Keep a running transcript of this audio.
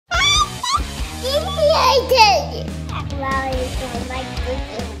I did it!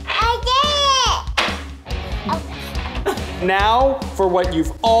 Now for what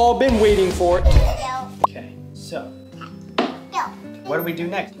you've all been waiting for. Okay, so what do we do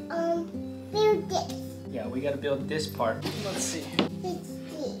next? Build this. Yeah, we gotta build this part. Let's see.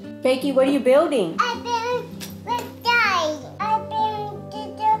 Becky, what are you building? I built the guy. I built the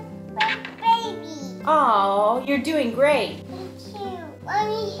baby. Oh, you're doing great. Thank you. Let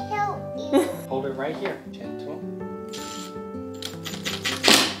me help you. Hold it right here. Gentle.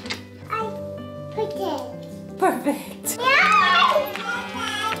 I put it. Perfect. Yeah.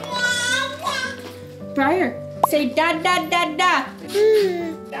 Bryer, say da da da da.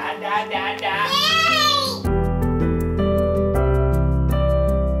 Da da da da.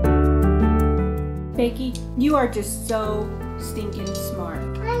 Becky, you are just so stinking smart.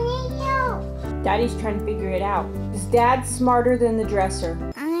 I need help. Daddy's trying to figure it out. Is Dad smarter than the dresser?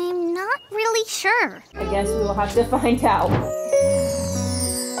 I'm not really sure. I guess we will have to find out.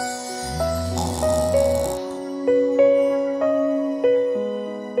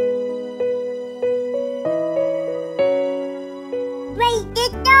 Break the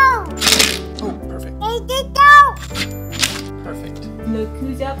dough. Oh, perfect. Break the dough. Perfect. Look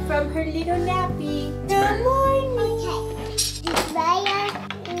who's up from her little nappy. Good morning. Okay. Bryer,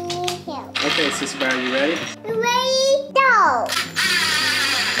 need help. Okay, Sister Bryer, you ready? Ready, go.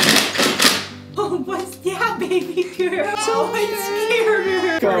 Oh, what's that, baby girl? Someone scared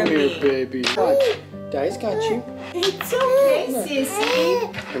her. Come here, baby. Watch. Daddy's got you. It's okay,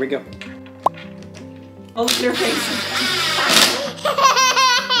 sissy. Here we go. Oh, your face.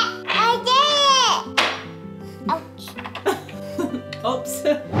 I did it. Ouch. Oops.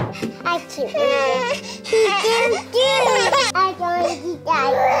 I can't believe it. He didn't do it. I'm going to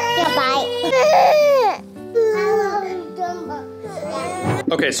die. Goodbye. I love Dumbo.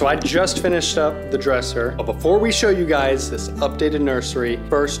 Okay, so I just finished up the dresser. But before we show you guys this updated nursery,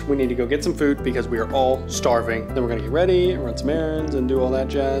 first we need to go get some food because we are all starving. Then we're gonna get ready and run some errands and do all that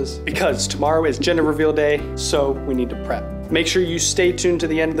jazz. Because tomorrow is gender reveal day, so we need to prep. Make sure you stay tuned to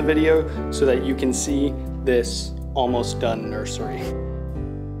the end of the video so that you can see this almost done nursery.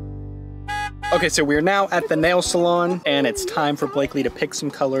 Okay, so we're now at the nail salon and it's time for Blakeley to pick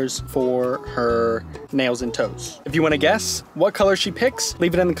some colors for her nails and toes. If you want to guess what color she picks,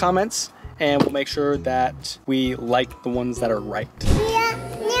 leave it in the comments and we'll make sure that we like the ones that are right. Yeah,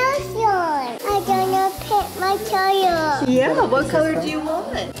 nail salon. I'm gonna pick my color. Yeah, what color do you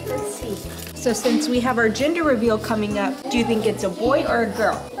want? Let's see. So since we have our gender reveal coming up, do you think it's a boy or a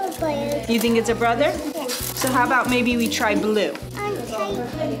girl? Oh, boy. You think it's a brother? So how about maybe we try blue? I'm taking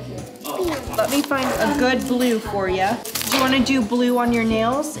Let me find a good blue for you. Do you want to do blue on your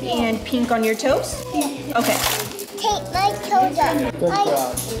nails and pink on your toes? Okay. Take my toes off. My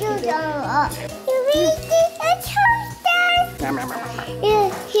shoes are off. You ready to see a toaster?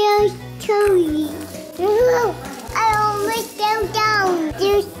 Here's Toby. I almost fell down.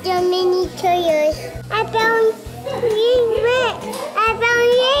 There's so many colors. I found green, red. I found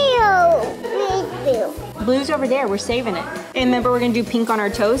yellow. Red, blue. Blue's over there. We're saving it. And remember, we're going to do pink on our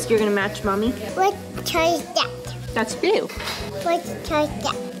toes. You're going to match Mommy. What color is that? That's blue. What color is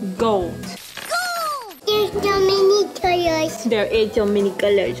that? Gold. There's so many colors. There is so many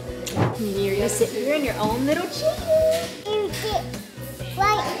colors. You're going to sit here in your own little chair. Is it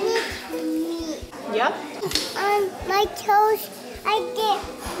right next to me? Yep. On my toes, I get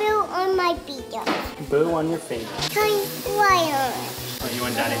blue on my feet. Blue on your feet. Turn water. Are you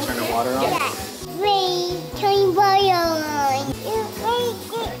and Daddy turn the water on? Yeah. Wait, turn water on. You ready to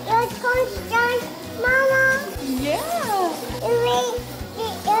get your toes done, Mama? Yeah. You ready to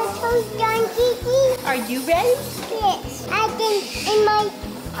get your toes done, Kiki? Are you ready? Yes. I think in my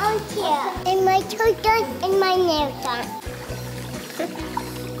chair. And my toes done and my nails done.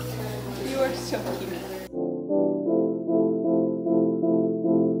 You are so cute.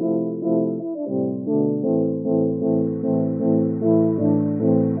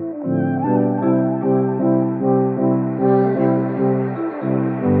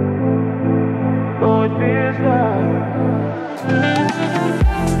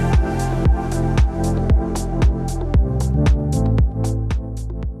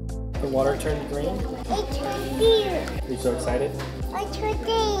 The water turned green. It turned blue. Are you so excited? I turned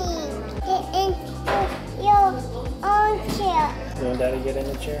green. Get in your own chair. You and Daddy get in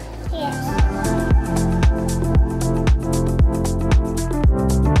the chair? Yes.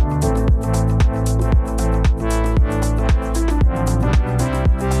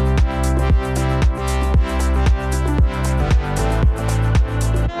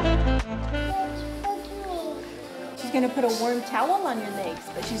 She's gonna put a warm towel on your legs,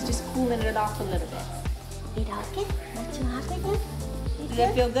 but she's She's just cooling it off a little bit. You like it? Not too hot again? Does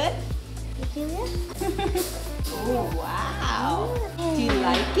that feel good? You feel it? Oh, wow. Do you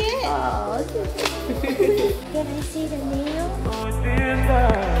like it? Oh. Can I see the nail?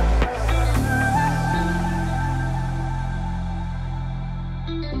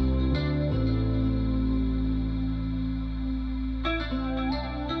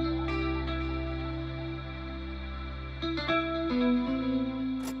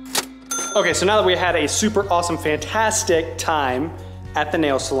 Okay, so now that we had a super awesome, fantastic time at the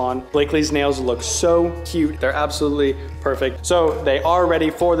nail salon, Blakeley's nails look so cute. They're absolutely perfect. So they are ready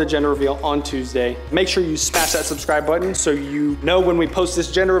for the gender reveal on Tuesday. Make sure you smash that subscribe button so you know when we post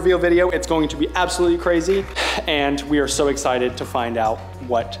this gender reveal video, it's going to be absolutely crazy. And we are so excited to find out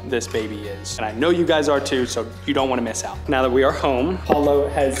what this baby is. And I know you guys are too, so you don't want to miss out. Now that we are home, Paulo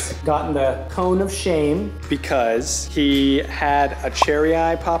has gotten the cone of shame because he had a cherry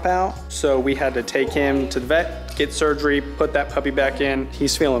eye pop out. So we had to take him to the vet, get surgery, put that puppy back in.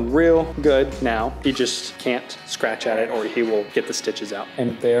 He's feeling real good now. He just can't scratch at it or he will get the stitches out.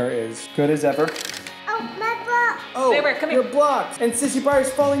 And Bear is good as ever. Oh, my block. Oh, Bear, come here. your blocks. And Sissy Brier's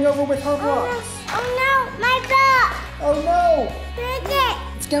falling over with her blocks. Oh no, my block. Oh no. Look it.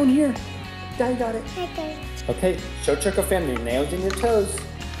 It's down here. Daddy got it. Okay. Okay, show Churcofamily nails in your toes.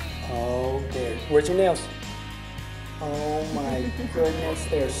 Oh, there. Where's your nails? Oh my goodness,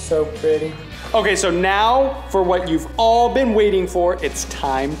 they're so pretty. Okay, so now for what you've all been waiting for, it's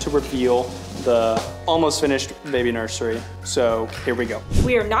time to reveal the almost finished baby nursery. So here we go.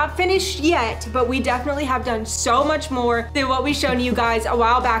 We are not finished yet, but we definitely have done so much more than what we showed you guys a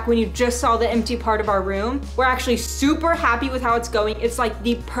while back when you just saw the empty part of our room. We're actually super happy with how it's going. It's like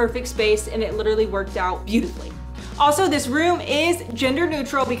the perfect space and it literally worked out beautifully. Also, this room is gender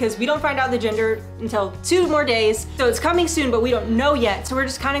neutral because we don't find out the gender until 2 more days. So it's coming soon, but we don't know yet. So we're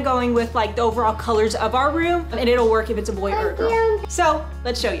just kind of going with like the overall colors of our room and it'll work if it's a boy or a girl. So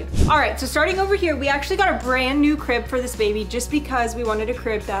let's show you. All right, so starting over here, we actually got a brand new crib for this baby just because we wanted a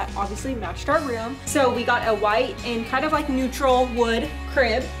crib that obviously matched our room. So we got a white and kind of like neutral wood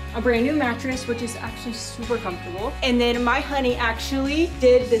crib, a brand new mattress, which is actually super comfortable. And then my honey actually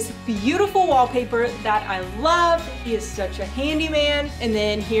did this beautiful wallpaper that I love. He is such a handyman. And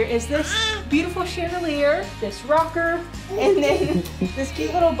then here is this beautiful chandelier, this rocker, and then this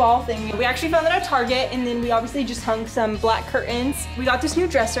cute little ball thing. We actually found that at Target, and then we obviously just hung some black curtains. We got this new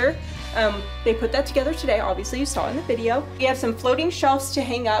dresser. They put that together today, obviously you saw in the video. We have some floating shelves to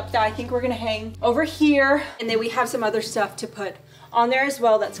hang up that I think we're gonna hang over here. And then we have some other stuff to put on there as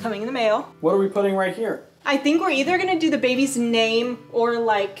well that's coming in the mail. What are we putting right here? I think we're either gonna do the baby's name or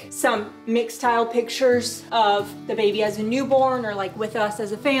like some mixed style pictures of the baby as a newborn or like with us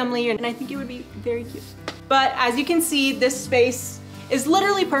as a family. And I think it would be very cute. But as you can see, this space is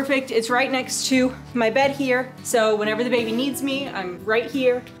literally perfect. It's right next to my bed here. So whenever the baby needs me, I'm right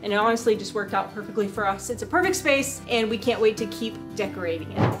here. And it honestly just worked out perfectly for us. It's a perfect space and we can't wait to keep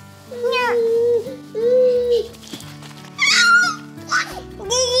decorating it.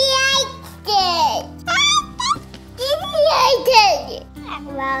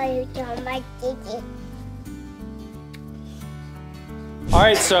 All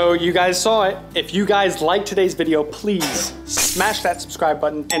right, so you guys saw it. If you guys liked today's video, please smash that subscribe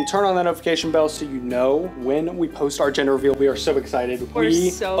button and turn on that notification bell so you know when we post our gender reveal. We are so excited. We're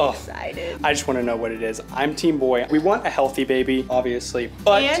so excited. I just want to know what it is. I'm team boy. We want a healthy baby, obviously,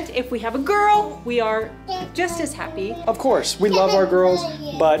 but and if we have a girl, we are just as happy. of course, we love our girls,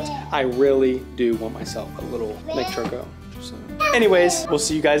 but I really do want myself a little Nick Churco. So. Anyways, we'll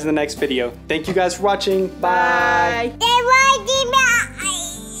see you guys in the next video. Thank you guys for watching. Bye. Bye.